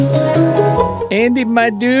Andy, my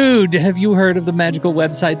dude, have you heard of the magical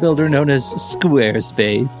website builder known as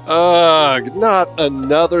Squarespace? Ugh, not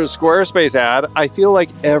another Squarespace ad. I feel like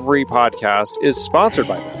every podcast is sponsored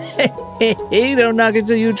by them. Hey, don't knock it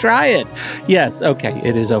till you try it. Yes, okay,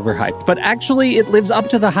 it is overhyped, but actually it lives up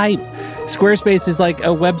to the hype. Squarespace is like a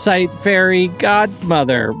website fairy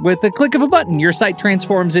godmother. With a click of a button, your site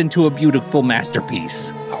transforms into a beautiful masterpiece.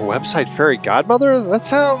 A website fairy godmother? That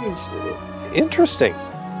sounds interesting.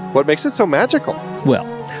 What makes it so magical? Well,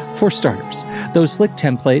 for starters, those slick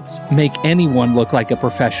templates make anyone look like a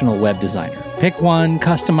professional web designer. Pick one,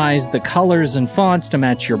 customize the colors and fonts to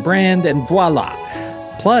match your brand, and voila.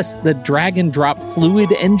 Plus, the drag and drop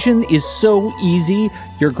fluid engine is so easy,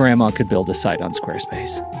 your grandma could build a site on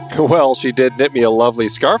Squarespace. Well, she did knit me a lovely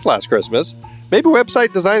scarf last Christmas. Maybe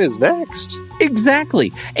website design is next.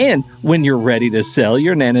 Exactly. And when you're ready to sell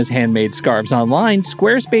your Nana's handmade scarves online,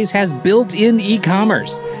 Squarespace has built-in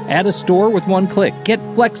e-commerce. Add a store with one click. Get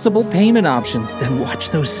flexible payment options. Then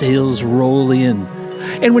watch those sales roll in.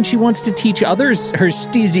 And when she wants to teach others her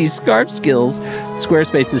steezy scarf skills,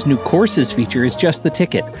 Squarespace's new courses feature is just the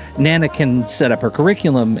ticket. Nana can set up her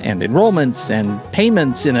curriculum and enrollments and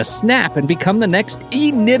payments in a snap and become the next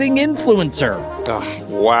e-knitting influencer. Oh,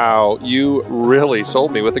 wow, you really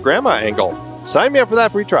sold me with the grandma angle. Sign me up for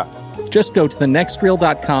that free trial. Just go to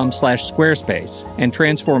thenextreel.com/Squarespace and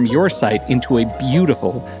transform your site into a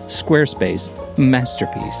beautiful Squarespace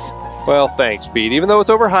masterpiece. Well, thanks, Pete. Even though it's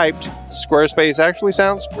overhyped, Squarespace actually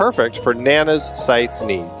sounds perfect for Nana's site's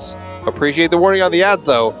needs. Appreciate the warning on the ads,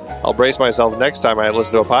 though. I'll brace myself next time I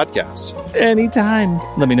listen to a podcast. Anytime.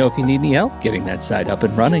 Let me know if you need any help getting that site up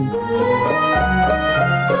and running.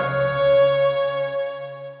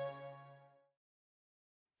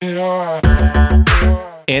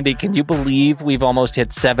 Andy, can you believe we've almost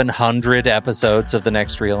hit 700 episodes of The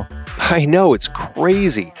Next Reel? I know, it's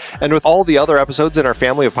crazy. And with all the other episodes in our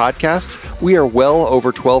family of podcasts, we are well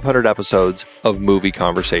over 1,200 episodes of movie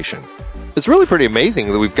conversation. It's really pretty amazing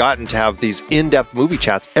that we've gotten to have these in-depth movie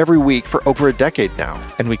chats every week for over a decade now.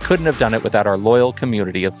 And we couldn't have done it without our loyal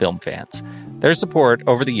community of film fans. Their support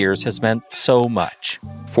over the years has meant so much.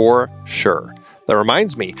 For sure. That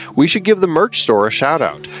reminds me, we should give the merch store a shout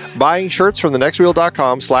out. Buying shirts from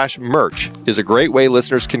thenextreel.com/merch is a great way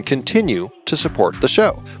listeners can continue to support the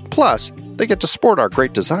show. Plus, they get to sport our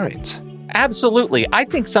great designs. Absolutely. I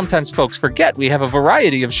think sometimes folks forget we have a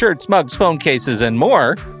variety of shirts, mugs, phone cases, and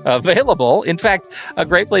more available. In fact, a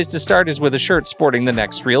great place to start is with a shirt sporting the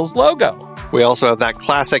Next Reel's logo. We also have that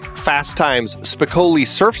classic Fast Times Spicoli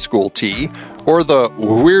Surf School tee, or the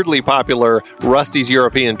weirdly popular Rusty's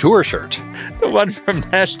European Tour shirt. The one from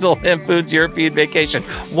National Lampoon's European Vacation.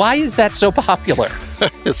 Why is that so popular?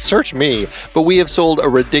 Search me, but we have sold a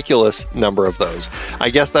ridiculous number of those.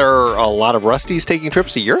 I guess there are a lot of Rustys taking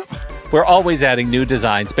trips to Europe? We're always adding new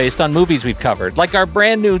designs based on movies we've covered, like our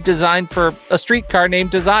brand new design for a streetcar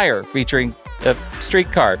named Desire, featuring a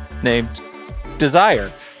streetcar named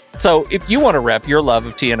Desire. So if you want to rep your love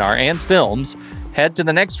of TNR and films, head to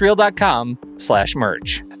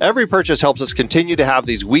thenextreel.com/merch. Every purchase helps us continue to have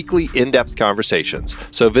these weekly in-depth conversations.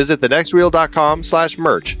 So visit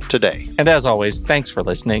thenextreel.com/merch today. And as always, thanks for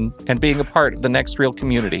listening and being a part of the Next Reel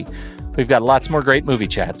community. We've got lots more great movie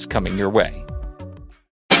chats coming your way.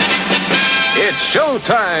 It's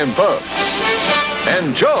showtime, folks.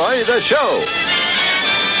 Enjoy the show.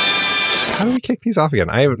 How do we kick these off again?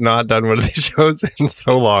 I have not done one of these shows in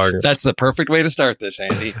so long. That's the perfect way to start this,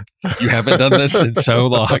 Andy. You haven't done this in so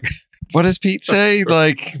long. What does Pete say?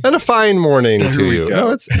 Like, and a fine morning to you. Go. No,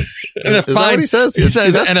 it's and a is fine, that what he says? He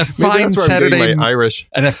says, and a fine Saturday, my Irish,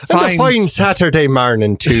 and a fine Saturday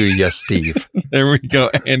morning to you, Steve. There we go,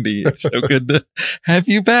 Andy. It's so good to have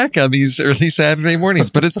you back on these early Saturday mornings,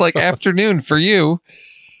 but it's like afternoon for you,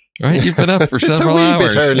 right? You've been up for several hours.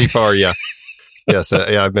 It's a wee bit early for you. Yes,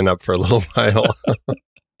 yeah, I've been up for a little while.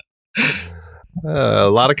 A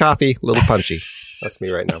lot of coffee, a little punchy. That's me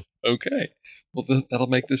right now. Okay. Well, that'll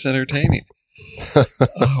make this entertaining.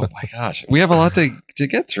 Oh my gosh. We have a lot to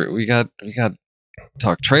get through. We got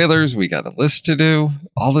talk trailers. We got a list to do,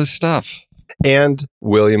 all this stuff. And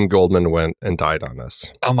William Goldman went and died on us.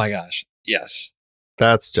 Oh my gosh. Yes.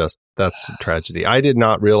 That's a tragedy. I did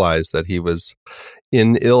not realize that he was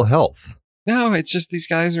in ill health. No, it's just these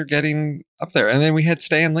guys are getting up there. And then we had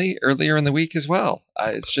Stan Lee earlier in the week as well.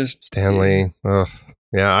 It's just Stan Lee. Oh,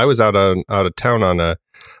 yeah, I was out of town on a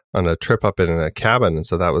trip up in a cabin, and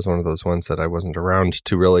so that was one of those ones that I wasn't around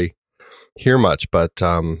to really hear much. But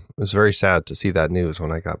it was very sad to see that news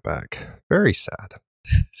when I got back. Very sad.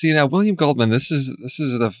 See, now William Goldman, this is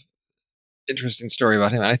the interesting story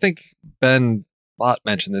about him. And I think Ben Lott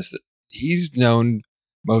mentioned this, that he's known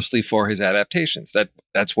mostly for his adaptations.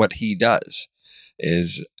 That's what he does,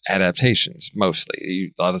 is adaptations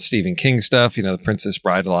mostly. A lot of Stephen King stuff, The Princess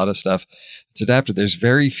Bride, a lot of stuff it's adapted. There's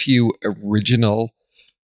very few original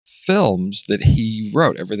films that he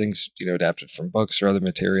wrote. Everything's, adapted from books or other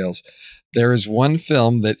materials. There is one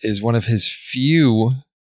film that is one of his few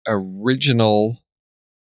original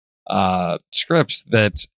scripts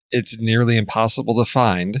that it's nearly impossible to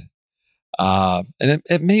find. And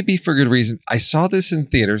it may be for good reason. I saw this in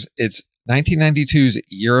theaters. It's 1992's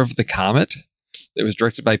Year of the Comet. It was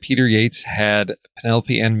directed by Peter Yates, had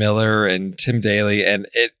Penelope Ann Miller and Tim Daly, and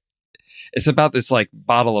it's about this like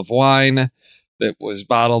bottle of wine that was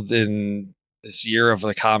bottled in this year of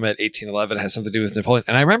the comet, 1811. It has something to do with Napoleon.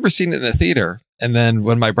 And I remember seeing it in the theater. And then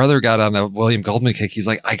when my brother got on a William Goldman kick, he's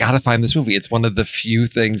like, I got to find this movie. It's one of the few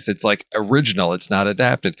things that's like original. It's not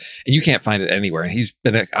adapted. And you can't find it anywhere. And he's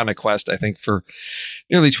been on a quest, I think, for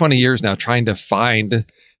nearly 20 years now, trying to find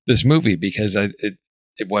this movie because it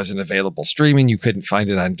wasn't available streaming. You couldn't find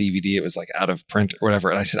it on DVD. It was like out of print or whatever.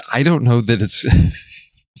 And I said, I don't know that it's...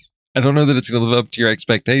 I don't know that it's going to live up to your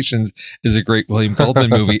expectations as a great William Goldman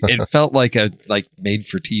movie. It felt like a made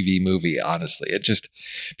for TV movie, honestly. It just,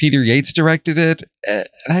 Peter Yates directed it, and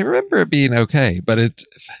I remember it being okay, but it's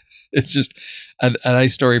just a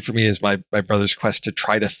nice story for me as my brother's quest to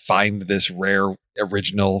try to find this rare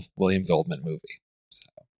original William Goldman movie.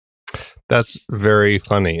 So. That's very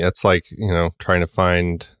funny. It's like, trying to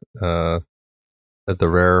find the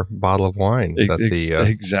rare bottle of wine.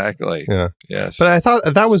 Exactly. Yeah. Yes. But I thought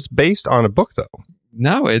that was based on a book, though.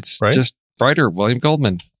 No, it's right? just writer William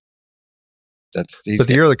Goldman. But the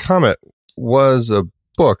Year of the Comet was a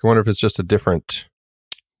book. I wonder if it's just a different.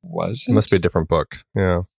 Was it? It must be a different book.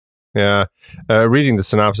 Yeah. Yeah. Reading the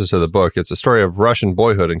synopsis of the book, it's a story of Russian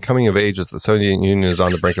boyhood and coming of age as the Soviet Union is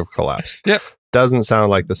on the brink of collapse. Yep. Doesn't sound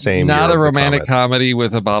like the same. Not a romantic comedy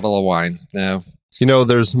with a bottle of wine. No.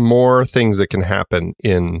 There's more things that can happen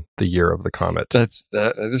in the Year of the Comet. That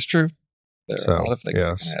is true. There are a lot of things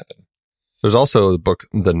that can happen. There's also the book,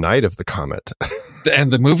 The Night of the Comet.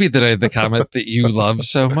 And the movie, The Night of the Comet, that you love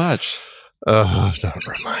so much. Oh, don't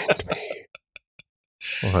remind me.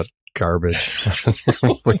 What garbage.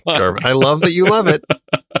 Garbage. I love that you love it.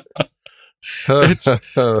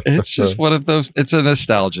 It's just one of those, it's a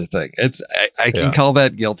nostalgia thing. I can call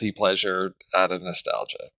that guilty pleasure out of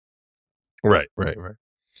nostalgia. Right.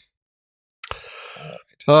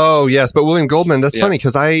 Oh yes, but William Goldman. That's funny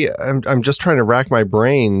because I'm just trying to rack my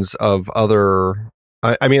brains of other.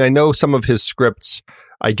 I mean, I know some of his scripts.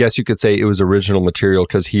 I guess you could say it was original material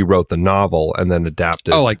because he wrote the novel and then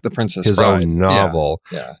adapted. Oh, like The Princess his Bride. own novel.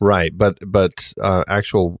 Yeah. Right. But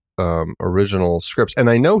actual original scripts, and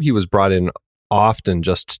I know he was brought in often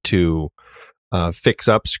just to fix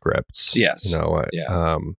up scripts. Yes.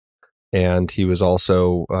 And he was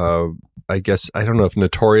also, I guess, I don't know if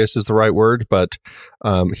notorious is the right word, but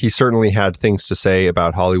he certainly had things to say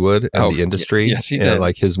about Hollywood and the industry. Yes, he did.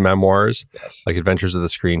 Like his memoirs, yes. like Adventures of the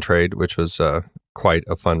Screen Trade, which was quite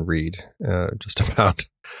a fun read, just about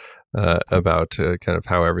kind of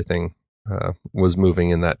how everything was moving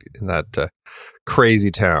in that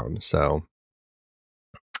crazy town. So.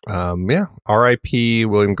 R.I.P.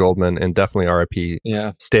 William Goldman, and definitely R.I.P.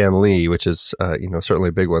 Stan Lee, which is certainly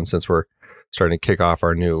a big one since we're starting to kick off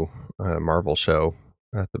our new Marvel show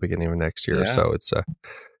at the beginning of next year. So it's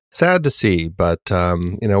sad to see, but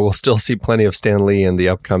we'll still see plenty of Stan Lee in the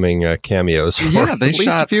upcoming cameos for at least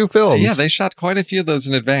a few films. Yeah, they shot quite a few of those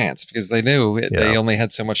in advance because they knew they only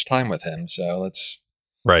had so much time with him. So let's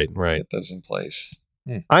get those in place.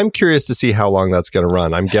 I'm curious to see how long that's going to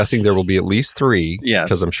run. I'm guessing there will be at least 3. Yes.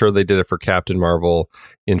 Because I'm sure they did it for Captain Marvel,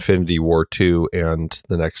 Infinity War 2, and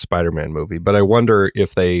the next Spider-Man movie. But I wonder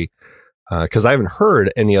if they, because I haven't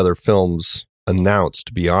heard any other films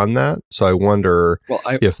announced beyond that. So I wonder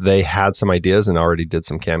if they had some ideas and already did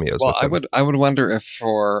some cameos. Well, I would wonder if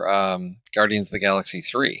for Guardians of the Galaxy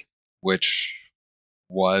 3, which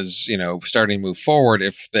was, starting to move forward,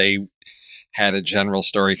 if they had a general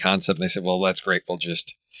story concept and they said, well, that's great, we'll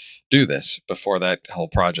just do this before that whole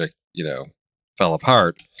project, fell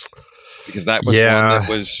apart. Because that was one that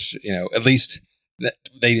was, at least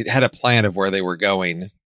they had a plan of where they were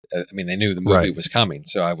going. I mean, they knew the movie was coming,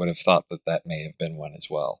 so I would have thought that may have been one as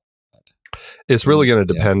well. It's really going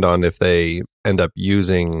to depend on if they end up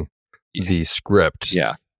using the script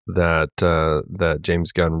that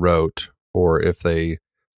James Gunn wrote, or if they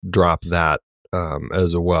drop that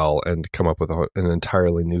as well and come up with an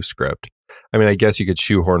entirely new script. I mean, I guess you could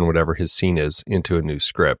shoehorn whatever his scene is into a new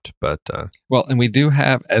script, but and we do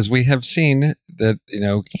have, as we have seen, that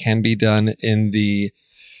can be done in the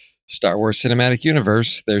Star Wars Cinematic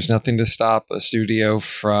Universe, there's nothing to stop a studio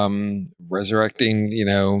from resurrecting,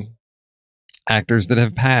 actors that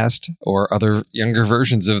have passed or other younger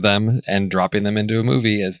versions of them and dropping them into a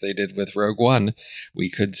movie as they did with Rogue One. We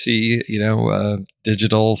could see,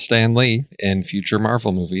 digital Stan Lee in future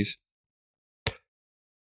Marvel movies.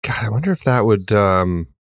 God, I wonder if that would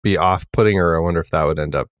be off-putting, or I wonder if that would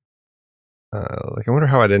end up I wonder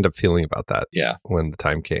how I'd end up feeling about that. Yeah. When the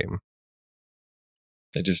time came.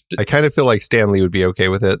 I kind of feel like Stan Lee would be okay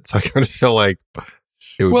with it, so I kind of feel like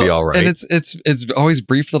it would be all right. And it's always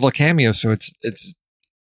brief little cameos, so it's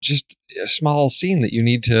just a small scene that you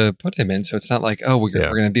need to put him in. So it's not like, we're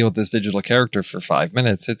going to deal with this digital character for 5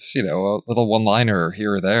 minutes. It's a little one-liner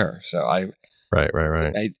here or there. So right.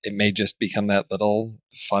 It may just become that little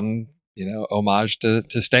fun homage to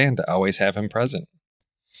Stan to always have him present.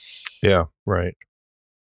 Yeah, right.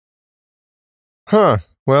 Huh.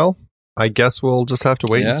 Well, I guess we'll just have to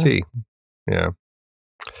wait and see. Yeah.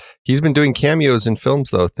 He's been doing cameos in films,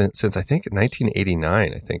 though, since I think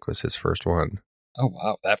 1989, I think, was his first one. Oh,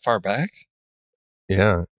 wow. That far back?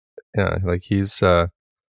 Yeah. Yeah. Like he's, I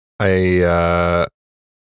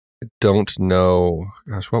don't know.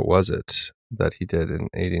 Gosh, what was it that he did in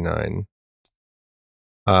 89?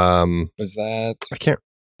 Was that? I can't.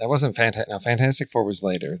 That wasn't Fantastic. No, Fantastic Four was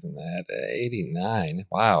later than that. 89.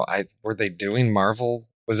 Wow. Were they doing Marvel?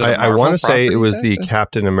 Was it? I want to say it was the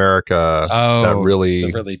Captain America. Oh, the really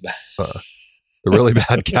bad, the really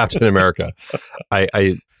bad Captain America.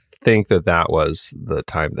 I think that was the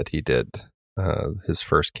time that he did his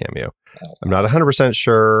first cameo. Oh, I'm not 100%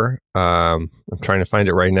 sure. I'm trying to find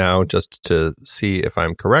it right now just to see if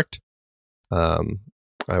I'm correct. I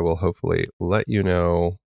will hopefully let you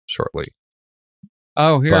know shortly.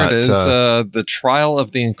 Oh, here it is. The Trial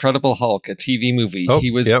of the Incredible Hulk, a TV movie.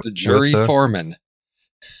 He was the jury foreman.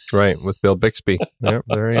 Right, with Bill Bixby. Yep,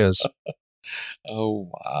 there he is.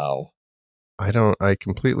 Oh, wow. I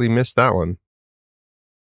completely missed that one.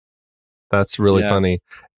 That's really funny.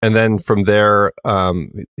 And then from there,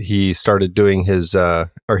 he started doing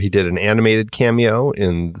he did an animated cameo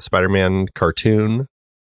in the Spider-Man cartoon.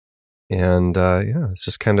 And it's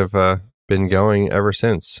just kind of been going ever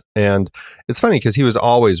since. And it's funny because he was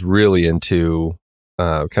always really into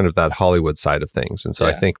kind of that Hollywood side of things. And so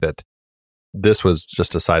I think that this was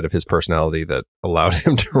just a side of his personality that allowed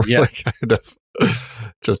him to really kind of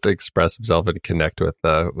just express himself and connect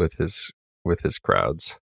with his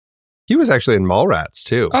crowds. He was actually in Mallrats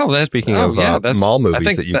too. Oh, speaking of mall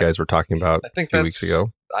movies that you guys were talking about a few weeks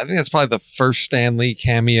ago. I think that's probably the first Stan Lee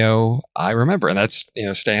cameo I remember, and that's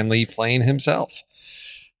Stan Lee playing himself.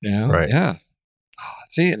 Right? Yeah. Oh,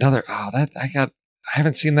 see another. I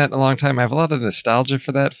haven't seen that in a long time. I have a lot of nostalgia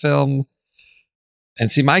for that film. And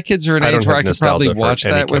see, my kids are an age where I could probably watch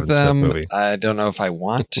that with them. I don't know if I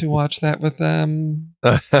want to watch that with them.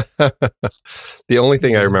 The only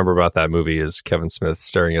thing I remember about that movie is Kevin Smith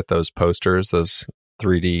staring at those posters, those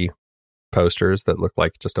 3D posters that look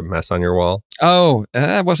like just a mess on your wall. Oh,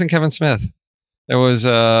 that wasn't Kevin Smith. It was.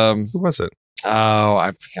 Who was it? Oh,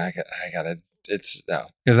 I gotta. It's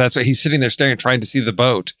because that's what he's sitting there staring, trying to see the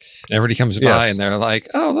boat, and everybody comes by and they're like,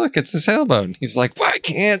 "Oh, look, it's a sailboat." And he's like, "Well, I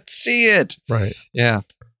can't see it." Right? Yeah.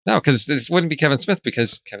 No, because it wouldn't be Kevin Smith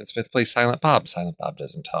because Kevin Smith plays Silent Bob. Silent Bob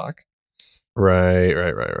doesn't talk. Right.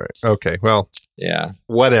 Okay. Well. Yeah.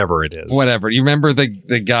 Whatever it is. Whatever. You remember the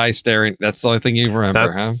guy staring? That's the only thing you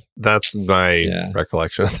remember, huh? That's my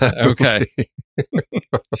recollection of that. Okay.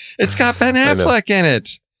 It's got Ben Affleck in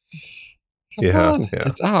it. Come on.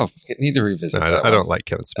 Yeah. I need to revisit that. I don't like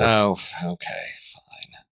Kevin Smith. Oh, okay,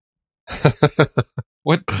 fine.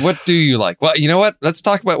 What do you like? Well, you know what? Let's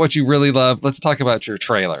talk about what you really love. Let's talk about your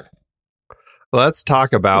trailer. Let's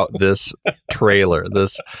talk about this trailer,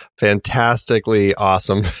 this fantastically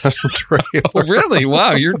awesome trailer. Oh, really?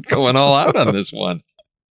 Wow, you're going all out on this one.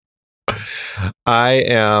 I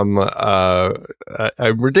am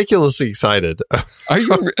I'm ridiculously excited. Are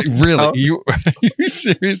you really? Are you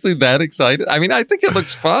seriously that excited? I mean, I think it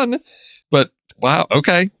looks fun, but wow,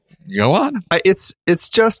 okay. Go on. It's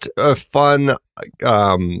just a fun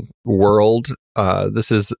world.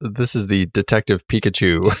 This is the Detective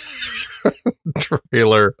Pikachu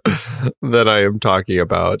trailer that I am talking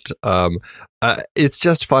about. It's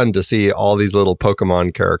just fun to see all these little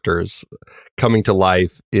Pokemon characters coming to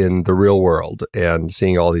life in the real world and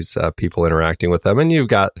seeing all these people interacting with them. And you've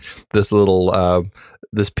got this little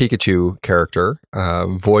this Pikachu character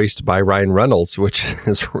voiced by Ryan Reynolds, which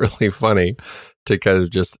is really funny to kind of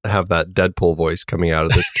just have that Deadpool voice coming out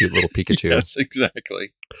of this cute little Pikachu. Yes,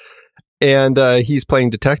 exactly. And he's playing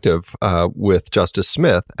detective with Justice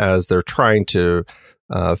Smith as they're trying to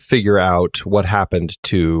figure out what happened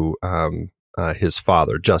to his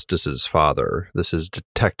father, Justice's father. This is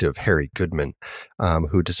Detective Harry Goodman,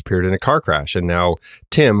 who disappeared in a car crash. And now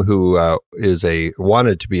Tim, who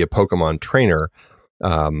wanted to be a Pokemon trainer,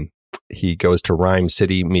 he goes to Rhyme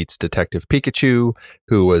City, meets Detective Pikachu,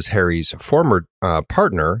 who was Harry's former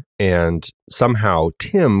partner, and somehow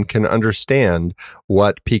Tim can understand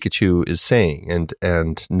what Pikachu is saying,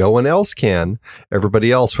 and no one else can.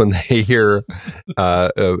 Everybody else, when they hear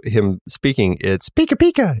him speaking, it's Pika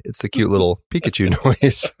Pika. It's the cute little Pikachu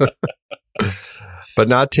noise. But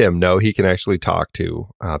not Tim. No, he can actually talk to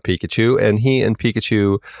Pikachu, and he and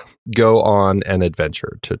Pikachu go on an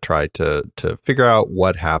adventure to try to figure out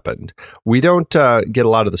what happened. We don't get a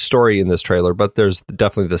lot of the story in this trailer, but there's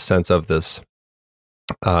definitely the sense of this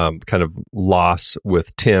kind of loss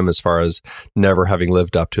with Tim as far as never having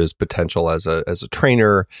lived up to his potential as a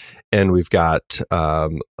trainer. And we've got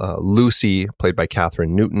Lucy, played by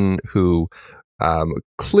Catherine Newton, who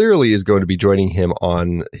clearly is going to be joining him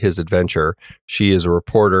on his adventure. She is a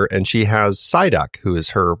reporter, and she has Psyduck, who is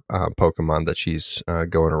her Pokemon that she's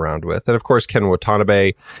going around with. And of course, Ken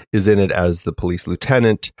Watanabe is in it as the police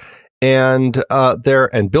lieutenant. And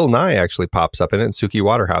Bill Nye actually pops up in it, and Suki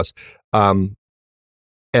Waterhouse. And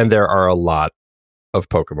there are a lot of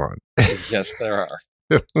Pokemon. Yes, there are.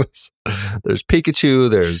 There's Pikachu,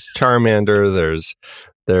 there's Charmander, there's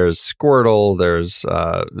Squirtle, there's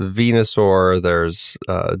Venusaur, there's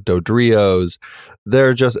Dodrios.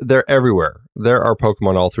 They're everywhere. There are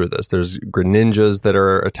Pokemon all through this. There's Greninjas that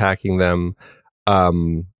are attacking them.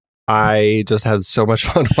 I just had so much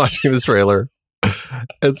fun watching this trailer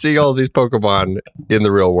and seeing all of these Pokemon in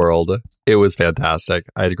the real world. It was fantastic.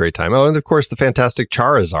 I had a great time. Oh, and of course, the fantastic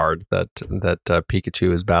Charizard that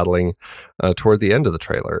Pikachu is battling toward the end of the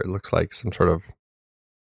trailer. It looks like some sort of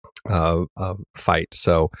fight.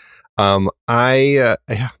 So I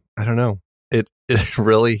don't know. It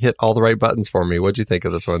really hit all the right buttons for me. What'd you think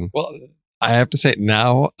of this one? Well, I have to say,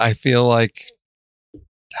 now I feel like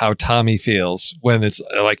how Tommy feels when it's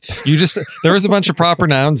like there was a bunch of proper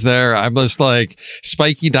nouns there. I'm just like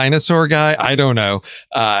spiky dinosaur guy. I don't know.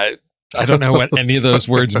 I don't know what any of those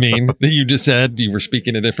words mean that you just said. You were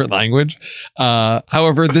speaking a different language.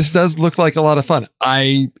 However, this does look like a lot of fun.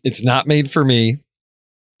 It's not made for me.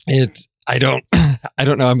 I don't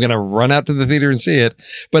know. I'm going to run out to the theater and see it,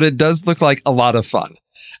 but it does look like a lot of fun.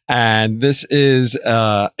 And this is,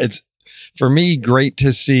 it's for me great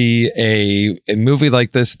to see a movie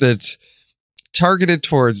like this that's targeted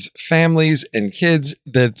towards families and kids,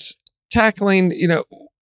 that's tackling,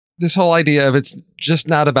 this whole idea of it's just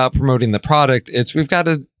not about promoting the product. We've got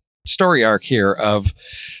a story arc here of,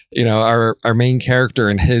 our main character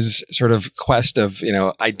and his sort of quest of,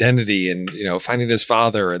 identity and, finding his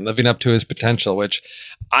father and living up to his potential, which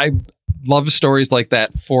I love stories like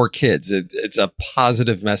that for kids. It's a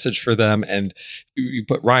positive message for them. And you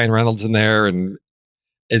put Ryan Reynolds in there and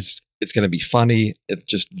it's going to be funny. It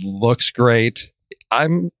just looks great. I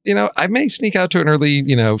may sneak out to an early,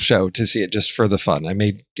 show to see it just for the fun. I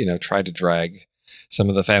may, try to drag some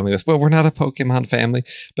of the family with, well, we're not a Pokemon family,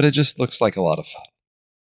 but it just looks like a lot of fun.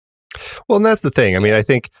 Well, and that's the thing. I mean, I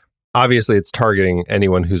think obviously it's targeting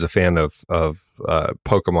anyone who's a fan of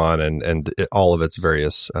Pokemon and all of its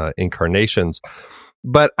various incarnations.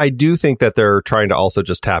 But I do think that they're trying to also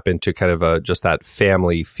just tap into kind of just that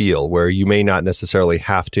family feel where you may not necessarily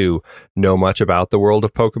have to know much about the world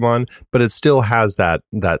of Pokemon, but it still has that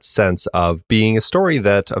sense of being a story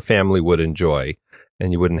that a family would enjoy,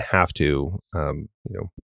 and you wouldn't have to,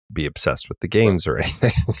 be obsessed with the games or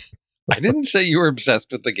anything. I didn't say you were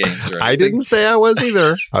obsessed with the games or anything. I didn't say I was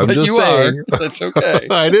either. I'm but just saying. That's okay.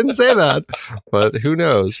 I didn't say that, but who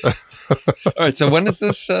knows? All right. So when is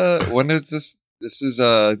this? This is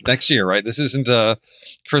next year, right? This isn't a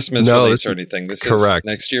Christmas release or anything. This correct.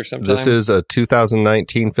 Is next year sometime? This is a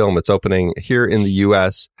 2019 film. It's opening here in the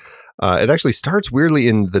U.S. It actually starts weirdly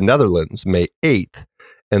in the Netherlands, May 8th.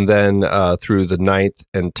 And then through the 9th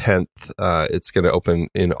and 10th, it's going to open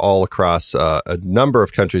in all across a number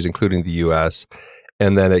of countries, including the U.S.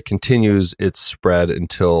 And then it continues its spread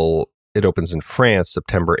until it opens in France,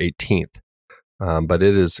 September 18th. But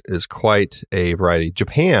it is quite a variety.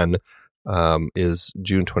 Japan is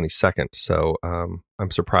June 22nd. So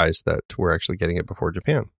I'm surprised that we're actually getting it before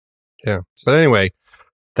Japan. Yeah. But anyway,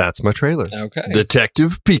 that's my trailer. Okay.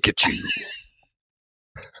 Detective Pikachu.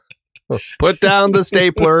 Put down the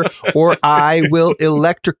stapler or I will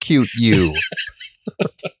electrocute you.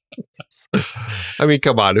 I mean,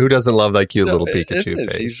 come on. Who doesn't love that cute little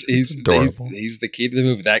Pikachu face? He's adorable. He's the key to the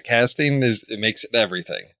movie. That casting it makes it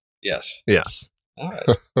everything. Yes. Yes. All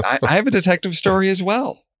right. I have a detective story as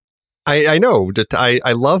well. I know.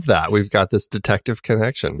 I love that. We've got this detective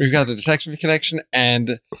connection. We've got the detective connection,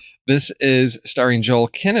 and this is starring Joel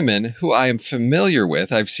Kinnaman, who I am familiar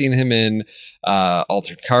with. I've seen him in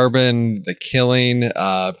Altered Carbon, The Killing.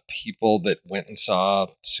 People that went and saw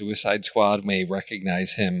Suicide Squad may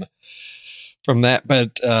recognize him from that.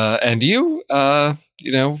 But and you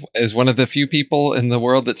know, as one of the few people in the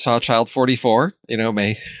world that saw Child 44, you know,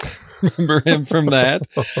 may remember him from that.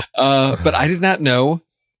 But I did not know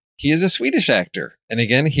he is a Swedish actor. And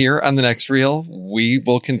again, here on the next reel, we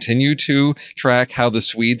will continue to track how the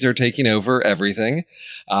Swedes are taking over everything.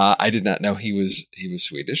 I did not know he was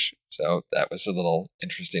Swedish. So that was a little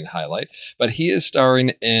interesting highlight. But he is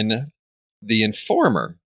starring in The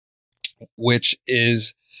Informer, which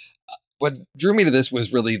is what drew me to this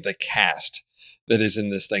was really the cast that is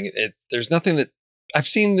in this thing. There's nothing that I've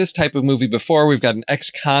seen this type of movie before. We've got an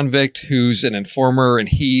ex-convict who's an informer, and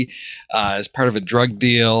he is part of a drug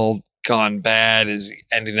deal gone bad, is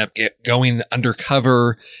ending up going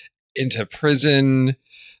undercover into prison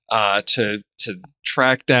to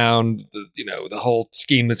track down the whole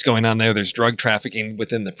scheme that's going on there. There's drug trafficking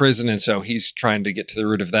within the prison, and so he's trying to get to the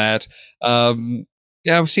root of that.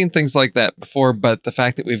 Yeah, I've seen things like that before, but the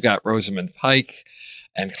fact that we've got Rosamund Pike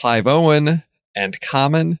and Clive Owen and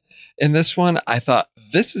Common in this one, I thought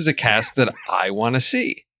this is a cast that I want to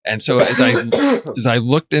see. And so as I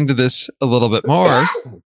looked into this a little bit more,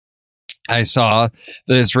 I saw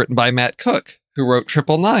that it's written by Matt Cook, who wrote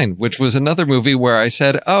 999, which was another movie where I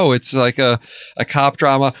said, oh, it's like a cop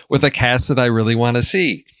drama with a cast that I really want to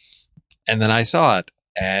see. And then I saw it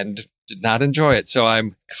and did not enjoy it. So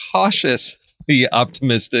I'm cautiously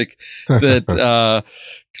optimistic that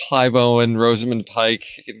Clive Owen, Rosamund Pike,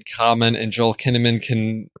 Common, and Joel Kinnaman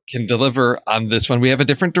can deliver on this one. We have a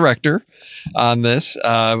different director on this,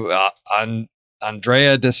 on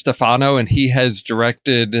Andrea Di Stefano, and he has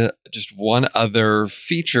directed just one other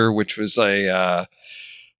feature, which was what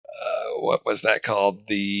was that called?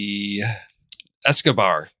 The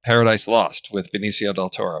Escobar, Paradise Lost, with Benicio del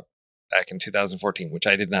Toro back in 2014, which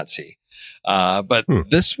I did not see. But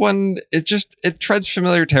this one, it treads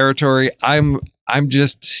familiar territory. I'm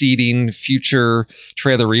just seeding future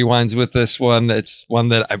trailer rewinds with this one. It's one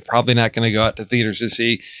that I'm probably not going to go out to theaters to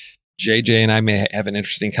see. JJ and I may have an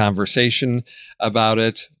interesting conversation about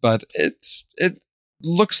it, but it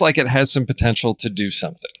looks like it has some potential to do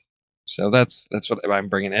something. So that's what I'm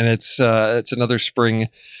bringing. And it's another spring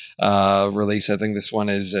release. I think this one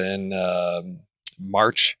is in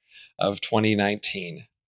March of 2019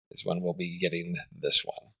 is when we'll be getting this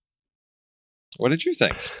one. What did you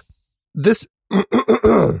think? This,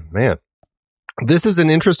 man, this is an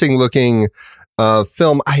interesting looking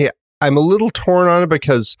film. I'm a little torn on it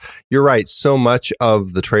because you're right. So much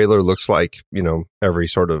of the trailer looks like, every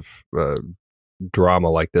sort of drama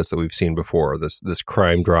like this that we've seen before. This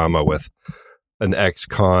crime drama with an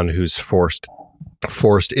ex-con who's forced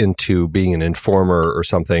into being an informer or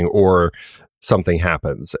something, or something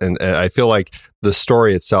happens. And I feel like the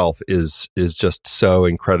story itself is just so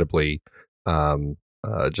incredibly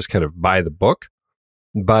just kind of by the book.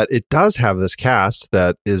 But it does have this cast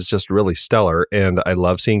that is just really stellar, and I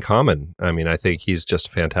love seeing Common. I mean, I think he's just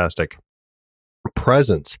a fantastic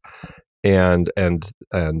presence, and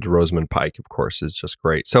Rosamund Pike, of course, is just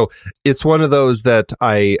great. So it's one of those that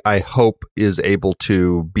I hope is able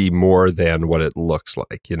to be more than what it looks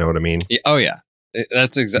like. You know what I mean? Oh yeah,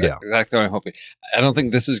 that's exactly what I'm hoping. I don't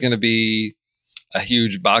think this is going to be a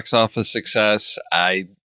huge box office success. I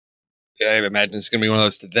imagine it's going to be one of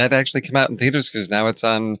those. Did that actually come out in theaters? Because now it's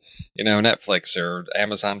on, Netflix or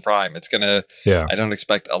Amazon Prime. It's going to. Yeah. I don't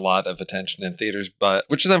expect a lot of attention in theaters, but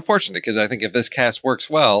which is unfortunate because I think if this cast works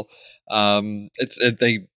well,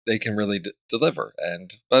 they can really deliver.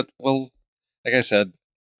 But like I said,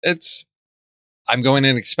 I'm going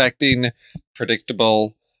in expecting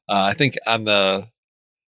predictable. I think on the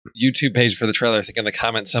YouTube page for the trailer, I think in the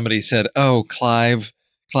comments somebody said, "Oh, Clive,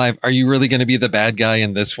 are you really going to be the bad guy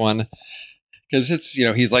in this one?" Because it's,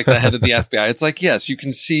 he's like the head of the FBI. It's like, yes, you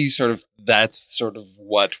can see that's sort of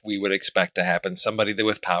what we would expect to happen. Somebody that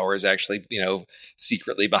with power is actually,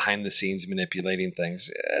 secretly behind the scenes manipulating things.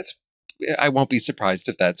 I won't be surprised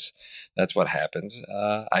if that's what happens.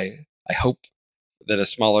 I hope that a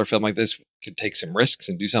smaller film like this could take some risks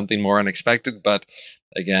and do something more unexpected. But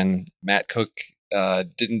again, Matt Cook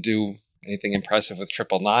didn't do anything impressive with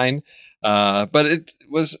 999. But it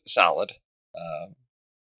was solid,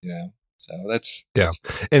 So that's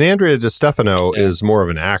And Andrea Di Stefano is more of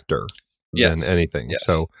an actor than anything. Yes.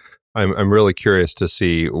 So I'm really curious to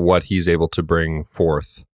see what he's able to bring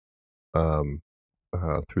forth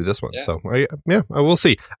through this one. Yeah. So I will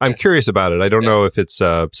see. I'm curious about it. I don't know if it's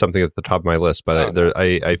something at the top of my list, but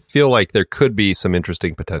I feel like there could be some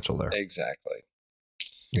interesting potential there. Exactly.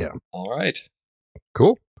 Yeah. All right.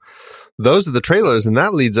 Cool. Those are the trailers, and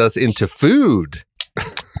that leads us into food.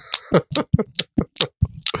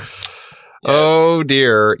 Oh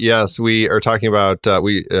dear. Yes, we are talking about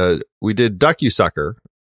we did Duck You Sucker,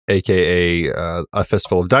 aka A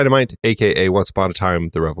Fistful of Dynamite, aka Once Upon a Time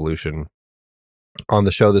the Revolution, on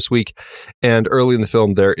the show this week. And early in the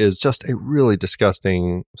film there is just a really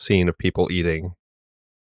disgusting scene of people eating.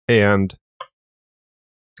 And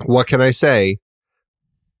what can I say?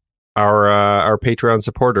 Our Patreon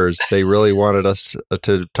supporters, they really wanted us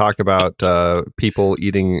to talk about people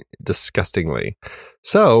eating disgustingly.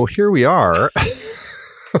 So here we are.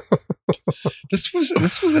 This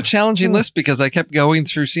was a challenging list because I kept going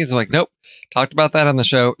through scenes. I'm like, nope, talked about that on the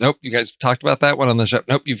show. Nope, you guys talked about that one on the show.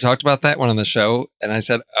 Nope, you've talked about that one on the show. And I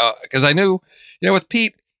said, because I knew, with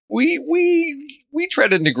Pete, we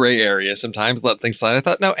tread into gray areas sometimes, let things slide. I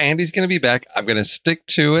thought, no, Andy's going to be back. I'm going to stick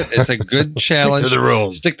to it. It's a good challenge.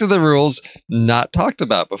 Stick to the rules. Not talked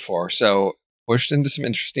about before. So pushed into some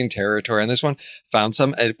interesting territory on this one. Found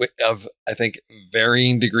some of, I think,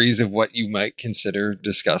 varying degrees of what you might consider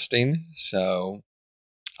disgusting. So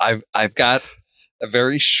I've got a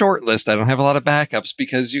very short list. I don't have a lot of backups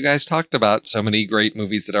because you guys talked about so many great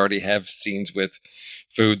movies that already have scenes with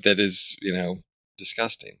food that is,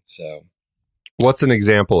 disgusting. So what's an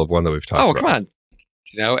example of one that we've talked about? Come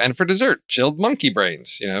on. And for dessert, chilled monkey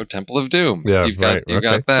brains, Temple of Doom. Yeah, you've got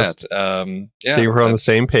that. See, we're on the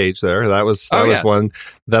same page there. That was one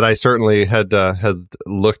that I certainly had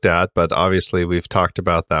looked at, but obviously we've talked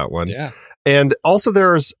about that one. Yeah. And also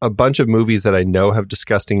there's a bunch of movies that I know have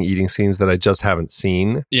disgusting eating scenes that I just haven't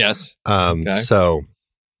seen. Yes. So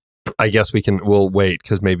I guess we'll wait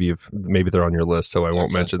because maybe they're on your list, so I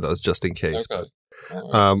won't mention those just in case. Okay.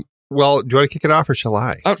 Well, do you want to kick it off or shall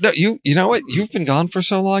I? Oh no, you know what? You've been gone for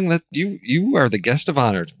so long that you are the guest of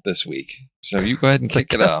honor this week. So you go ahead and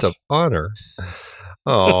kick it off. Guest of honor.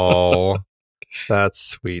 Oh, that's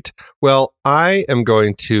sweet. Well, I am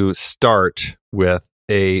going to start with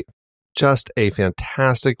just a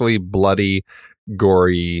fantastically bloody,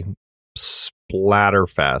 gory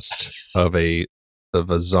splatterfest of a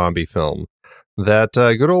zombie film that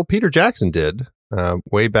good old Peter Jackson did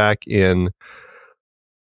way back in.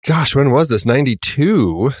 Gosh, when was this?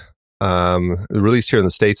 92. Released here in the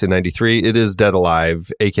States in 93. It is Dead Alive,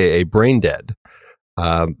 aka Brain Dead.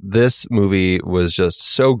 This movie was just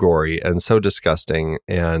so gory and so disgusting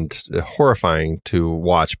and horrifying to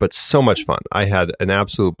watch, but so much fun. I had an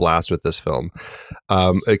absolute blast with this film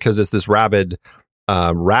because it's this rabid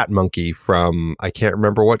rat monkey from, I can't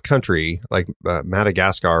remember what country, like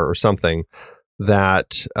Madagascar or something,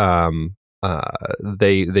 that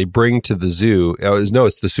they bring to the zoo.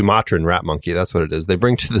 It's the Sumatran rat monkey. That's what it is. They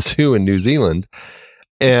bring to the zoo in New Zealand,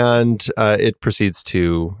 and it proceeds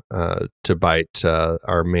to bite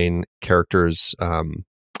our main character's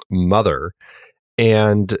mother.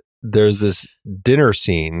 And there's this dinner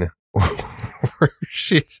scene where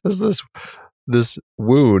she has this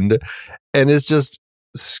wound, and it's just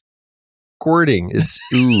squirting its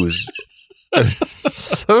ooze.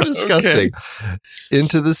 So disgusting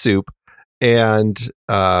into the soup. And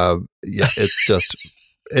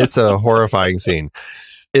it's a horrifying scene.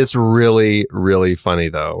 It's really, really funny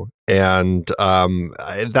though. And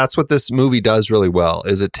that's what this movie does really well,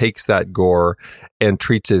 is it takes that gore and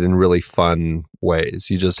treats it in really fun ways.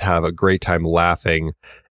 You just have a great time laughing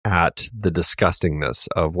at the disgustingness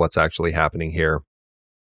of what's actually happening here.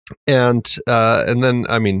 And then,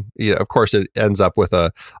 of course it ends up with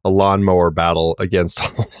a lawnmower battle against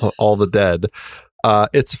all the dead.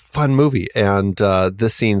 It's a fun movie, and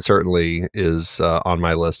this scene certainly is on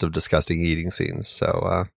my list of disgusting eating scenes.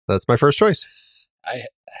 So that's my first choice. I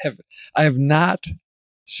have not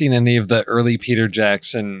seen any of the early Peter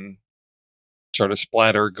Jackson sort of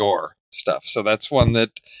splatter gore stuff. So that's one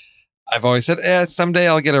that I've always said, someday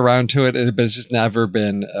I'll get around to it, but it's just never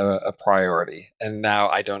been a priority. And now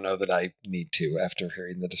I don't know that I need to after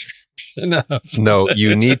hearing the description of. No,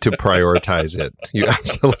 you need to prioritize it. You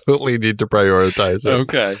absolutely need to prioritize it.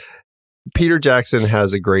 Okay. Peter Jackson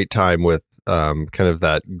has a great time with kind of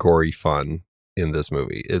that gory fun in this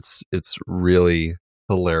movie. It's really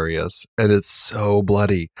hilarious, and it's so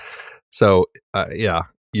bloody. So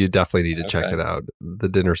you definitely need to check it out. The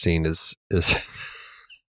dinner scene is it's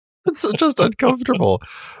just uncomfortable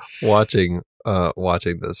watching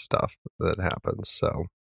this stuff that happens. So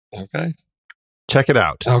check it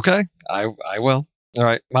out. Okay, I will. All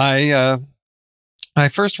right, my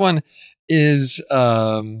first one is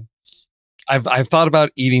I've thought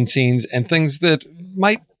about eating scenes and things that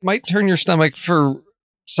might turn your stomach for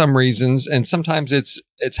some reasons, and sometimes it's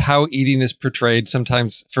how eating is portrayed.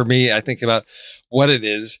 Sometimes for me, I think about what it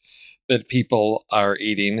is that people are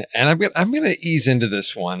eating, and I'm gonna ease into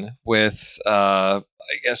this one with I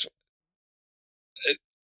guess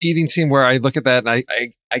eating scene where I look at that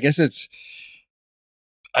and I guess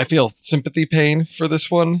I feel sympathy pain for this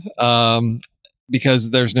one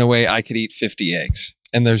because there's no way I could eat 50 eggs.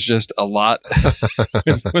 And there's just a lot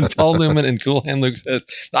when Paul Newman and Cool Hand Luke says,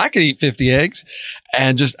 I could eat 50 eggs.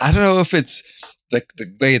 And just, I don't know if it's the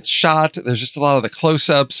way it's shot. There's just a lot of the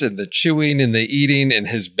close-ups and the chewing and the eating and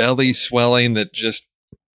his belly swelling that just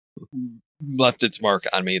left its mark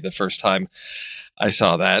on me the first time I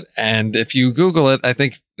saw that. And if you Google it, I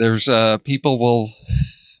think there's people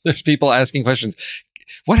asking questions.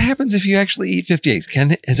 What happens if you actually eat 50 eggs?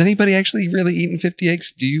 Has anybody actually really eaten 50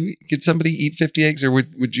 eggs? Could somebody eat 50 eggs, or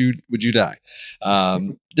would you die?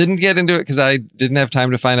 Didn't get into it because I didn't have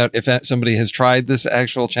time to find out if somebody has tried this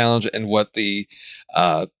actual challenge and what the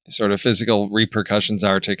sort of physical repercussions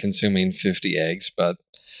are to consuming 50 eggs. But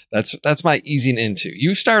that's my easing into.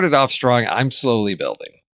 You started off strong. I'm slowly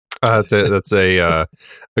building. That's a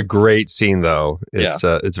great scene, though.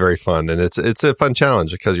 It's very fun, and it's a fun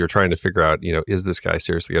challenge because you're trying to figure out, is this guy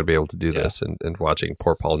seriously going to be able to do this? And watching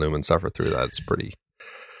poor Paul Newman suffer through that, it's pretty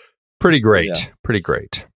great, pretty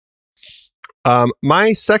great.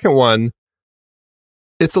 My second one,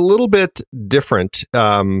 it's a little bit different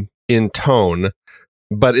in tone,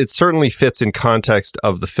 but it certainly fits in context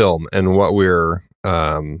of the film and what the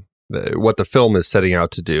film is setting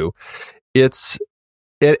out to do.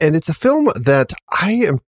 And it's a film that I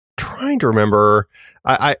am trying to remember.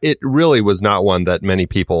 It really was not one that many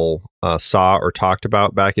people saw or talked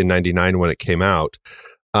about back in '99 when it came out.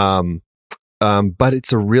 But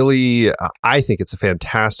it's I think it's a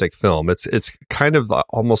fantastic film. It's kind of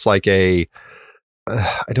almost like I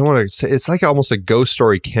don't want to say, it's like almost a ghost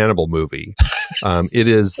story cannibal movie. It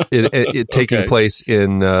is taking place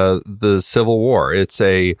in the Civil War. It's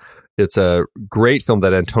a great film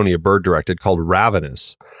that Antonia Bird directed called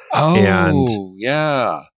Ravenous. Oh, and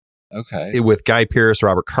yeah. Okay. With Guy Pearce,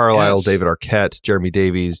 Robert Carlyle, Yes. David Arquette, Jeremy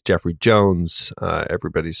Davies, Jeffrey Jones,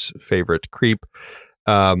 everybody's favorite creep.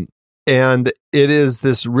 And it is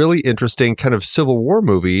this really interesting kind of Civil War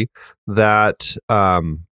movie that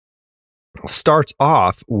starts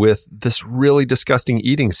off with this really disgusting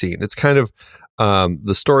eating scene. It's kind of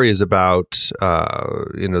the story is about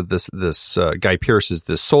this Guy Pearce is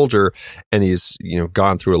this soldier, and he's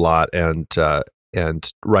gone through a lot, and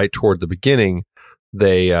right toward the beginning,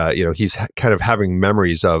 he's kind of having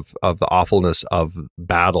memories of the awfulness of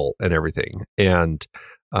battle and everything,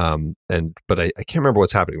 but I can't remember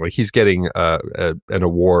what's happening. Like he's getting an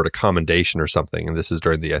award, a commendation or something, and this is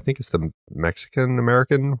during I think it's the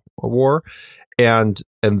Mexican-American War. And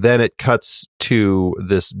then it cuts to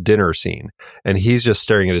this dinner scene, and he's just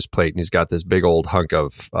staring at his plate, and he's got this big old hunk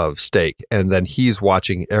of steak, and then he's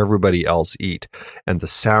watching everybody else eat, and the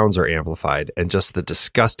sounds are amplified, and just the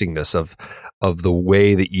disgustingness of the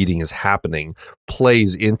way the eating is happening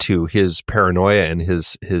plays into his paranoia and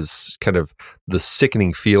his kind of the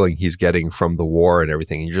sickening feeling he's getting from the war and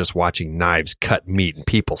everything. And you're just watching knives cut meat and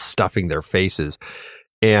people stuffing their faces.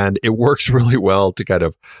 And it works really well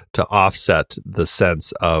to offset the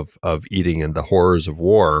sense of eating and the horrors of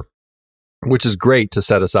war, which is great to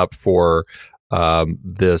set us up for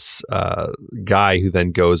this guy who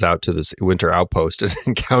then goes out to this winter outpost and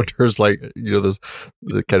encounters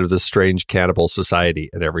this strange cannibal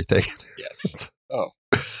society and everything. Yes.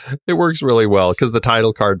 It works really well because the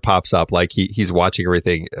title card pops up like he's watching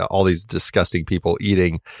everything, all these disgusting people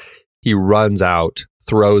eating. He runs out,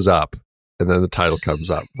 throws up, and then the title comes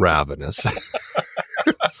up, Ravenous.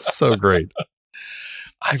 So great.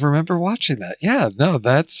 I remember watching that. Yeah, no,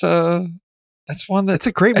 that's one it's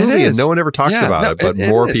a great movie and no one ever talks about it, but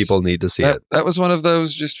more people need to see it. That was one of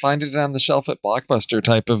those just finding it on the shelf at Blockbuster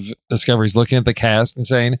type of discoveries, looking at the cast and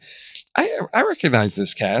saying, I recognize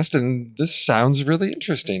this cast and this sounds really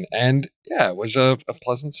interesting. And yeah, it was a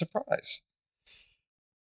pleasant surprise.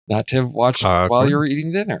 Not to watch while you were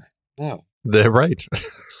eating dinner. No. They're right.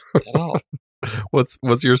 At all. What's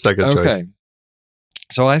your second choice? Okay.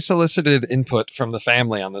 So I solicited input from the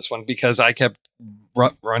family on this one because I kept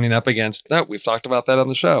running up against, no, we've talked about that on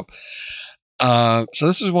the show. So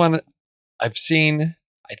this is one I've seen.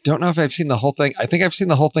 I don't know if I've seen the whole thing. I think I've seen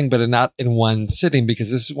the whole thing, but not in one sitting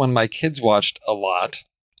because this is one my kids watched a lot.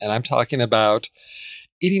 And I'm talking about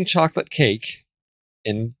eating chocolate cake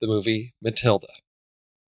in the movie Matilda.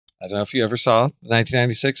 I don't know if you ever saw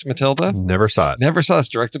 1996 Matilda. Never saw it. Never saw it. It's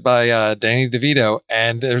directed by Danny DeVito.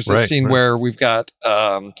 And there's a scene where we've got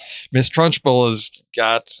Miss Trunchbull has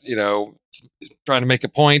got, trying to make a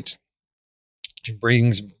point. She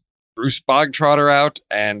brings Bruce Bogtrotter out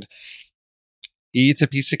and he eats a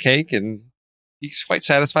piece of cake and he's quite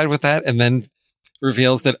satisfied with that. And then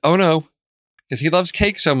reveals that, oh no, because he loves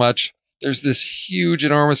cake so much, there's this huge,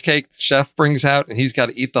 enormous cake the chef brings out and he's got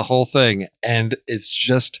to eat the whole thing. And it's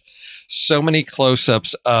just so many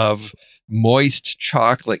close-ups of moist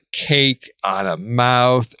chocolate cake on a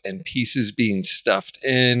mouth and pieces being stuffed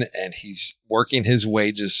in. And he's working his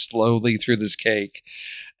way just slowly through this cake.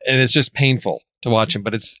 And it's just painful to watch him,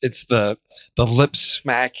 but it's the lip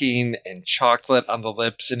smacking and chocolate on the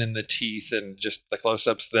lips and in the teeth and just the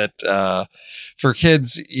close-ups that for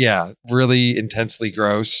kids, really intensely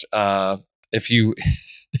gross. If you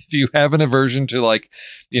have an aversion to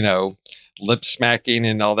lip smacking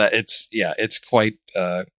and all that, it's quite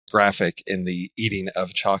graphic in the eating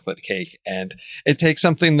of chocolate cake, and it takes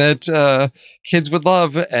something that kids would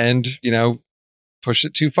love and push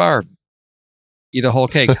it too far. Eat a whole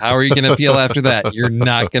cake. How are you going to feel after that? You're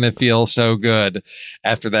not going to feel so good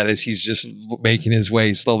after that, as he's just making his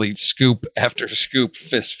way slowly, scoop after scoop,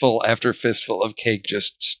 fistful after fistful of cake,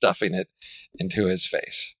 just stuffing it into his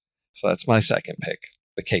face. So that's my second pick,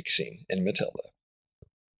 the cake scene in Matilda.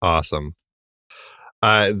 Awesome.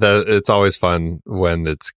 It's always fun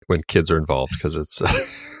when kids are involved, because it's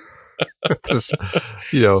it's just,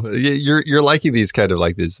 you're liking these kind of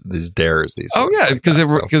like these dares. Because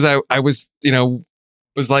I was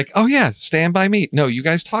was like, oh yeah, Stand By Me. No, you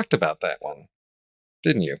guys talked about that one,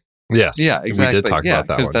 didn't you? Yes. Yeah, exactly. We did talk about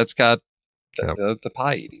that one, because that's got the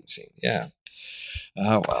pie eating scene. Yeah.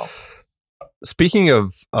 Oh well. Speaking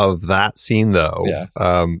of that scene, though,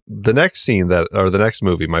 the next scene the next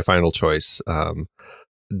movie, my final choice,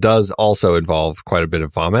 does also involve quite a bit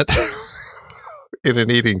of vomit in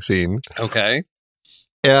an eating scene. Okay.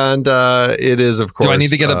 And it is, of course. Do I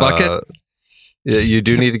need to get a bucket? You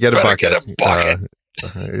do need to get a bucket. Get a bucket.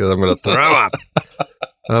 I'm going to throw up.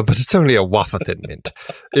 But it's only a wafer thin mint.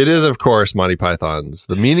 It is, of course, Monty Python's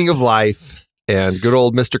The Meaning of Life and good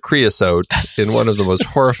old Mr. Creosote in one of the most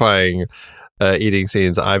horrifying eating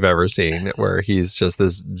scenes I've ever seen, where he's just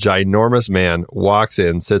this ginormous man, walks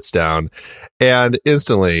in, sits down, and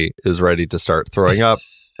instantly is ready to start throwing up.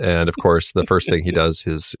 And of course, the first thing he does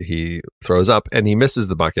is he throws up and he misses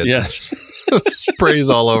the bucket. Yes. Sprays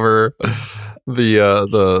all over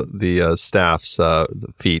the staff's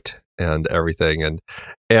feet and everything.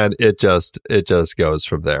 And it just goes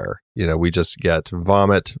from there. We just get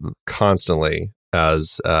vomit constantly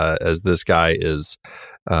as this guy is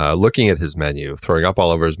looking at his menu, throwing up all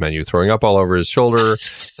over his menu, throwing up all over his shoulder,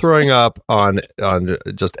 throwing up on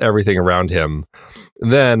just everything around him.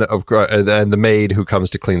 Then, of course, the maid who comes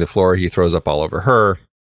to clean the floor, he throws up all over her.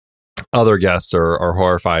 Other guests are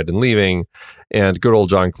horrified and leaving, and good old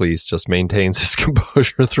John Cleese just maintains his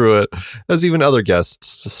composure through it, as even other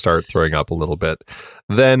guests start throwing up a little bit.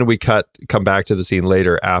 Then we come back to the scene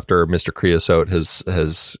later after Mr. Creosote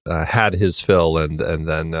has had his fill, and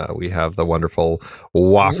then we have the wonderful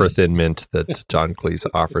wafer thin mint that John Cleese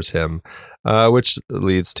offers him, which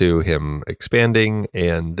leads to him expanding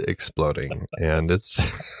and exploding, and it's.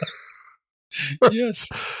 Yes,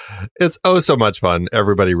 it's oh so much fun.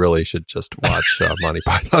 Everybody really should just watch Monty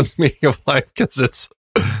Python's Meaning of Life, because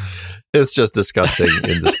it's just disgusting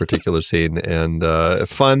in this particular scene, and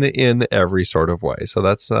fun in every sort of way. So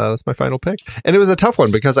that's my final pick, and it was a tough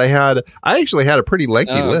one because I actually had a pretty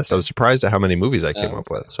lengthy list. I was surprised at how many movies I came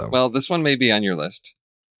up with. So well, this one may be on your list.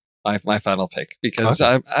 My final pick, because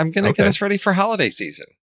I'm going to get us ready for holiday season.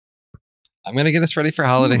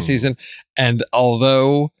 Season, and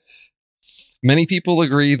although many people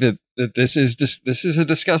agree that this is a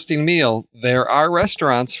disgusting meal, there are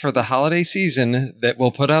restaurants for the holiday season that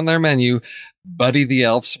will put on their menu Buddy the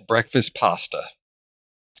Elf's breakfast pasta.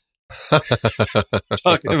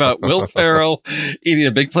 Talking about Will Ferrell eating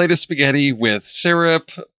a big plate of spaghetti with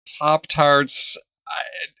syrup, Pop-Tarts,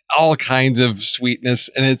 all kinds of sweetness,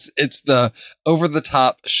 and it's the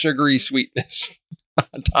over-the-top sugary sweetness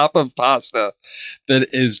on top of pasta that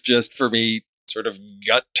is just, for me, sort of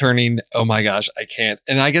gut turning. Oh my gosh, I can't.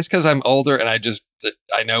 And I guess because I'm older and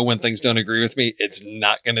I know when things don't agree with me, it's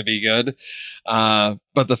not going to be good.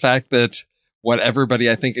 But the fact that what everybody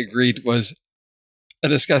I think agreed was a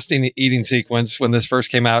disgusting eating sequence when this first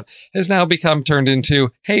came out has now become turned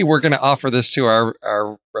into, hey, we're going to offer this to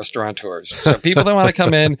our restaurateurs. So people that want to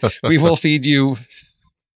come in, we will feed you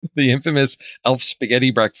the infamous elf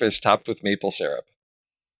spaghetti breakfast topped with maple syrup.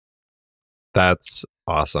 That's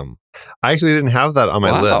awesome. I actually didn't have that on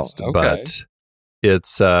my list, okay. but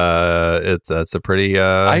that's a pretty.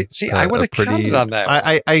 I would have counted on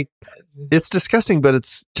that. I it's disgusting, but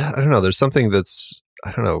I don't know. There's something that's,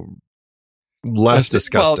 I don't know, less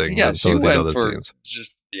disgusting than some of these other scenes.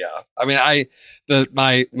 I mean,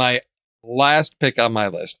 my last pick on my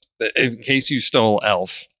list, in case you stole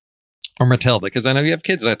Elf or Matilda, because I know you have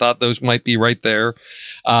kids, and I thought those might be right there.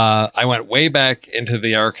 I went way back into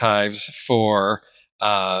the archives for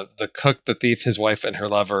The Cook, the Thief, His Wife, and Her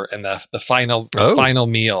Lover, and the final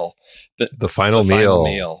meal. The final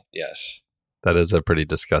meal. Yes. That is a pretty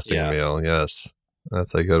disgusting meal. Yes.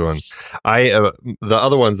 That's a good one. The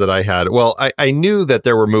other ones that I had, well, I knew that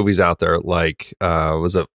there were movies out there like,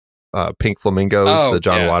 was it Pink Flamingos, the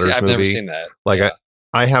John Waters movie? I've never seen that.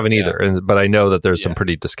 I haven't either, but I know that there's some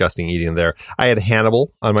pretty disgusting eating there. I had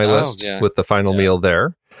Hannibal on my list with the final meal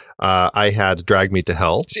there. I had Drag Me to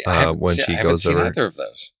Hell when she goes over. I haven't seen either of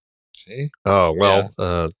those. See? Oh, well,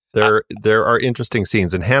 there are interesting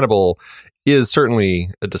scenes, and Hannibal is certainly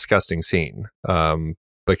a disgusting scene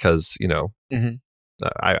because,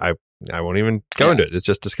 I won't even go into it. It's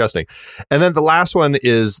just disgusting. And then the last one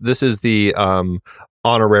is the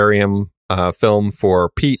honorarium film for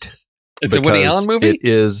Pete. It's a Woody Allen movie?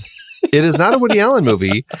 It is not a Woody Allen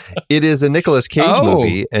movie. It is a Nicolas Cage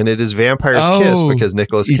movie, and it is Vampire's Kiss because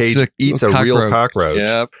Nicolas Cage eats a real cockroach.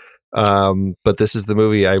 Yep. But this is the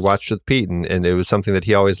movie I watched with Pete, and it was something that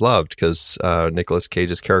he always loved because Nicolas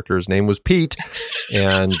Cage's character's name was Pete,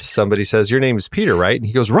 and somebody says, "Your name is Peter, right?" And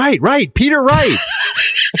he goes, "Right, Peter, right."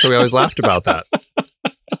 So we always laughed about that.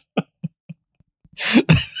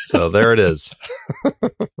 So there it is.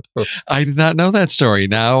 I did not know that story.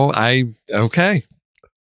 Now I know.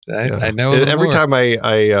 Every time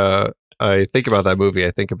I think about that movie,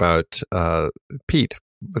 I think about Pete.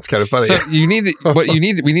 It's kind of funny. So we need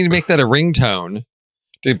to make that a ringtone.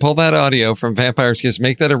 To pull that audio from Vampire's Kiss,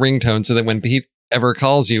 make that a ringtone so that when Pete ever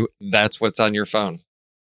calls you, that's what's on your phone.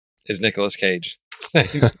 Is Nicolas Cage.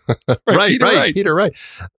 Right, Peter, right.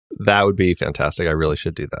 That would be fantastic. I really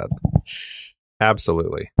should do that.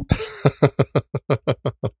 Absolutely.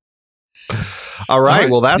 All right.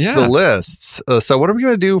 Well, that's the lists. So what are we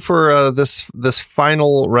going to do for this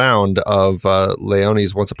final round of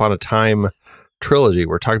Leone's Once Upon a Time trilogy?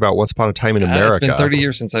 We're talking about Once Upon a Time in America. It's been 30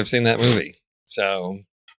 years since I've seen that movie. So,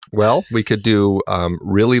 well, we could do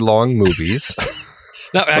really long movies.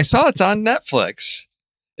 No, I saw it's on Netflix.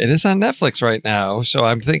 It is on Netflix right now. So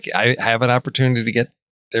I'm thinking I have an opportunity to get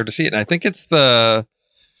there to see it. And I think it's I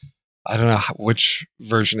don't know which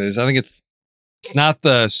version it is. I think it's not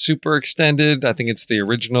the super extended. I think it's the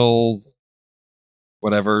original,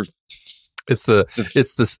 whatever. It's the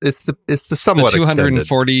somewhat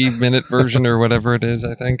 240 minute version or whatever it is.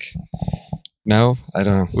 I think. No, I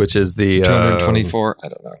don't know. Which is the 224. I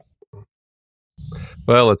don't know.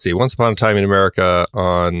 Well, let's see. Once Upon a Time in America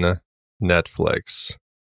on Netflix.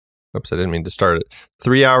 Oops, I didn't mean to start it.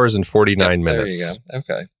 3 hours and 49 minutes. There you go.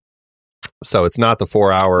 Okay. So it's not the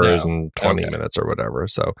 4 hours and 20 minutes or whatever.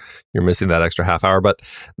 So you're missing that extra half hour, but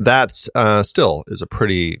that's still is a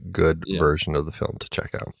pretty good version of the film to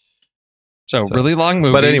check out. So really long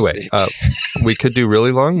movies. But anyway, we could do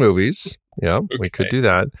really long movies. Yeah, we could do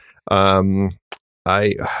that. We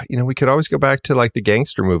could always go back to like the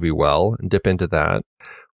gangster movie and dip into that.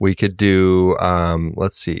 We could do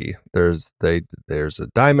let's see. There's a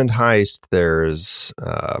diamond heist. There's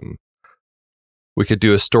we could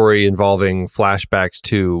do a story involving flashbacks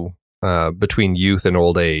to between youth and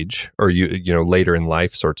old age, or later in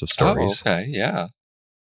life sorts of stories. Oh, okay, yeah,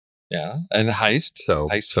 and heist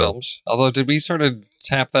films. Although, did we sort of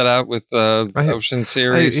tap that out with the Ocean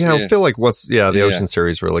series? I feel like the Ocean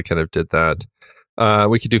series really kind of did that.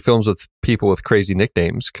 We could do films with people with crazy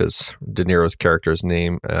nicknames because De Niro's character's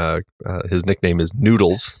name, his nickname is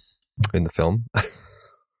Noodles in the film.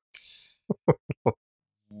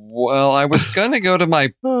 Well, I was going to go to my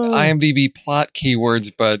IMDb plot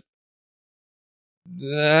keywords, but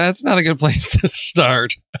that's not a good place to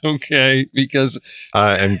start. Okay. Because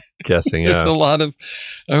I'm guessing, there's a lot of,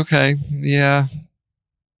 that's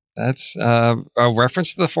a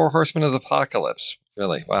reference to the Four Horsemen of the Apocalypse.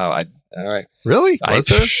 Really? Wow. All right. Really? Was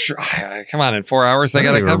there? Come on. In 4 hours, they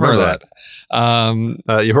got to cover that.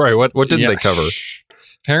 You're right. What didn't they cover?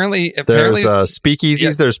 Apparently, there's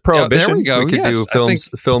speakeasies. There's prohibition. There we go. We could do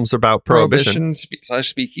films about prohibition /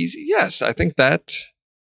 speakeasy. Yes, I think that's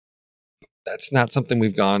not something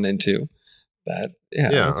we've gone into.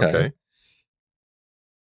 Okay.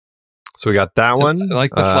 So we got that one. I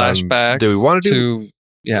like the flashback. Do we want to do?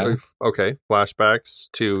 Yeah. Okay.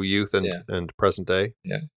 Flashbacks to youth and present day.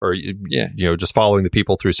 Yeah. Or just following the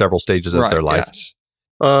people through several stages of their life. Yes.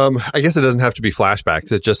 I guess it doesn't have to be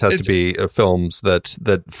flashbacks. It just has to be films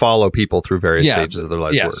that follow people through various stages of their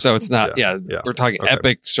lives. Yeah, so it's not. Yeah, we're talking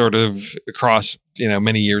epic, sort of across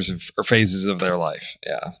many years or phases of their life.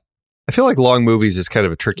 Yeah, I feel like long movies is kind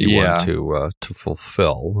of a tricky one to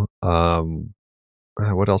fulfill.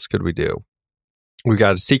 What else could we do? We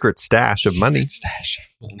got a secret stash of money.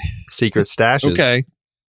 Secret stashes. Okay.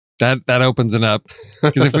 That opens it up,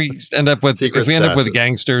 because if we end up with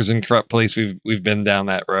gangsters and corrupt police, we've been down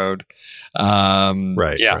that road.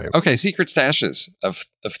 Right. Okay. Secret stashes of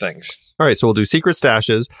things. All right. So we'll do secret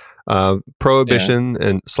stashes, prohibition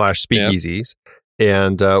and / speakeasies,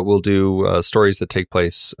 and we'll do stories that take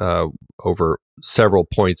place over several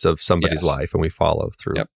points of somebody's life, and we follow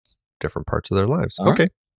through different parts of their lives. All okay.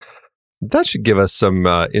 Right. That should give us some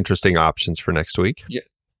interesting options for next week. Yeah.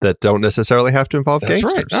 That don't necessarily have to involve That's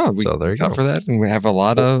gangsters. Right. Oh, we so there you go. For that, and we have a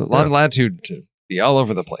lot of latitude to be all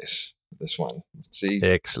over the place. This one, let's see,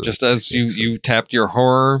 excellent. Just as you tapped your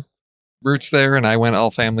horror roots there, and I went all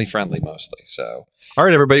family friendly mostly. So, all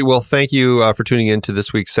right, everybody. Well, thank you for tuning in to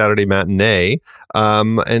this week's Saturday Matinee,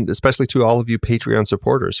 and especially to all of you Patreon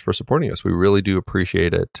supporters for supporting us. We really do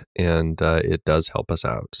appreciate it, and it does help us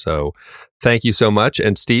out. So, thank you so much.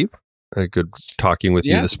 And Steve, good talking with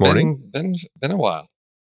you this morning. Been a while.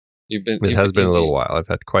 It has been a little while. I've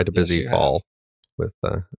had quite a busy fall with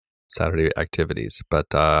Saturday activities, but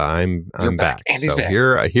I'm back. Andy's so back.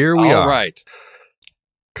 Here we are. All right.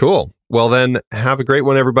 Cool. Well, then have a great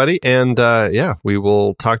one, everybody. And we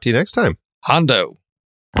will talk to you next time. Hondo.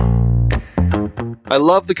 I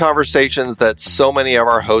love the conversations that so many of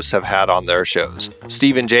our hosts have had on their shows.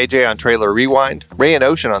 Steve and JJ on Trailer Rewind, Ray and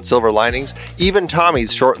Ocean on Silver Linings, even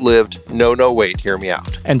Tommy's short-lived No, Wait, Hear Me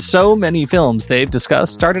Out. And so many films they've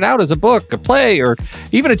discussed started out as a book, a play, or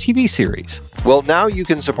even a TV series. Well, now you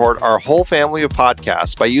can support our whole family of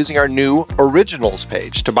podcasts by using our new Originals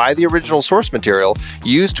page to buy the original source material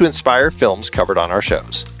used to inspire films covered on our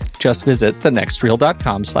shows. Just visit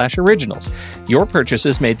thenextreel.com/originals. Your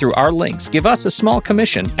purchases made through our links give us a small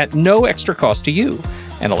commission at no extra cost to you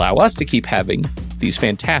and allow us to keep having these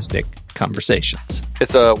fantastic conversations.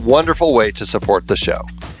 It's a wonderful way to support the show.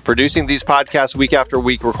 Producing these podcasts week after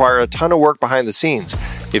week require a ton of work behind the scenes.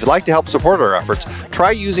 If you'd like to help support our efforts,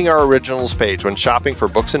 try using our Originals page when shopping for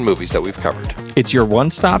books and movies that we've covered. It's your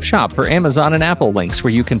one-stop shop for Amazon and Apple links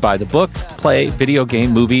where you can buy the book, play, video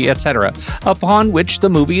game, movie, etc., upon which the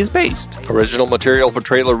movie is based. Original material for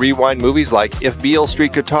Trailer Rewind movies like If Beale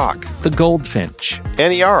Street Could Talk, The Goldfinch,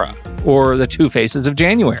 Aniara, or The Two Faces of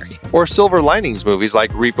January. Or Silver Linings movies like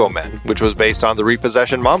Repo Men, which was based on the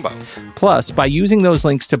Repossession Mambo. Plus, by using those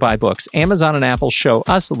links to buy books, Amazon and Apple show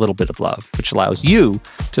us a little bit of love, which allows you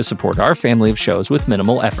to support our family of shows with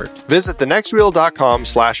minimal effort. Visit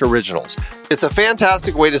thenextreel.com/originals. It's a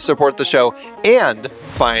fantastic way to support the show and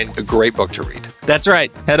find a great book to read. That's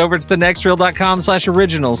right. Head over to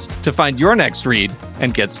thenextreel.com/originals to find your next read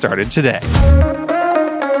and get started today.